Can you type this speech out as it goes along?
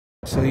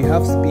So you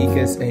have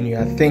speakers and you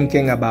are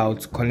thinking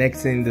about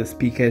connecting the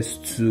speakers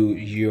to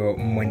your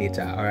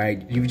monitor. All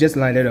right, you've just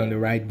landed on the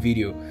right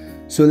video.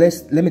 So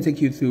let me take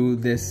you through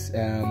this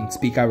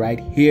speaker right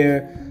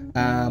here.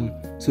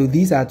 So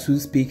these are two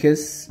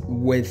speakers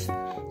with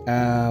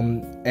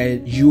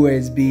a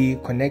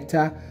USB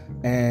connector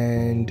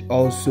and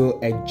also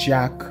a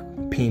jack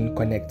pin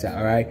connector.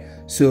 All right,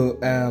 so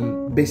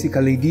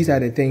basically these are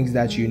the things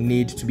that you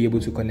need to be able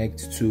to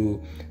connect to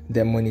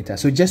the monitor.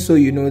 So just so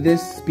you know,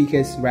 these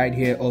speakers right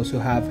here also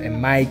have a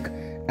mic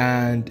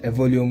and a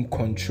volume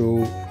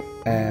control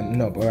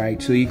knob. All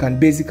right, so you can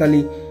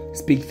basically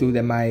speak through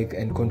the mic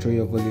and control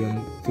your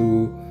volume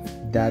through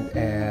that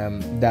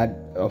that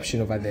option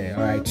over there.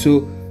 All right,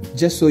 so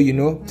just so you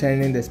know,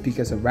 turning the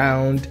speakers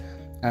around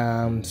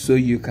so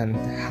you can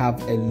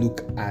have a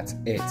look at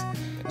it.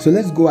 So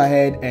let's go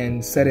ahead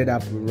and set it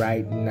up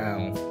right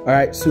now. All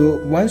right,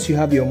 so once you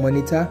have your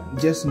monitor,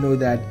 just know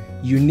that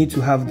you need to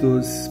have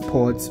those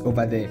ports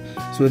over there.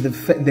 So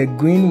the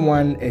green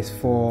one is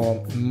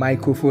for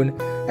microphone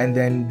and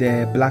then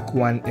the black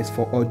one is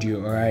for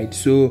audio. All right,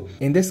 so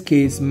in this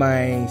case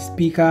my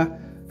speaker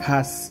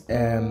has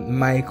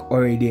mic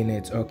already in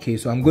it. Okay,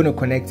 so I'm going to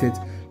connect it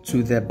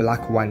to the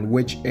black one,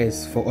 which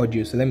is for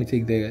audio. So let me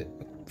take the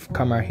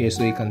camera here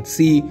so you can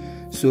see.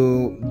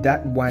 So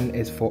that one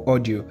is for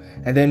audio,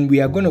 and then we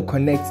are going to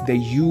connect the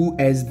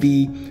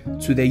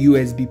USB to the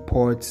USB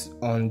ports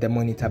on the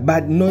monitor.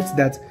 But note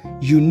that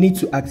you need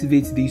to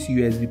activate these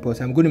USB ports.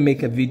 I'm going to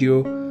make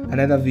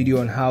another video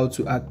on how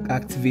to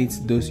activate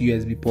those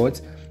USB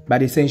ports,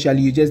 but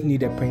essentially you just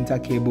need a printer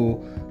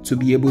cable to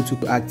be able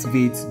to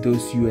activate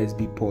those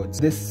USB ports.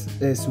 This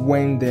is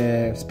when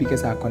the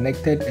speakers are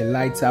connected, it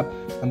lights up.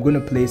 I'm going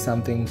to play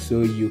something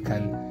so you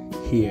can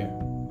hear.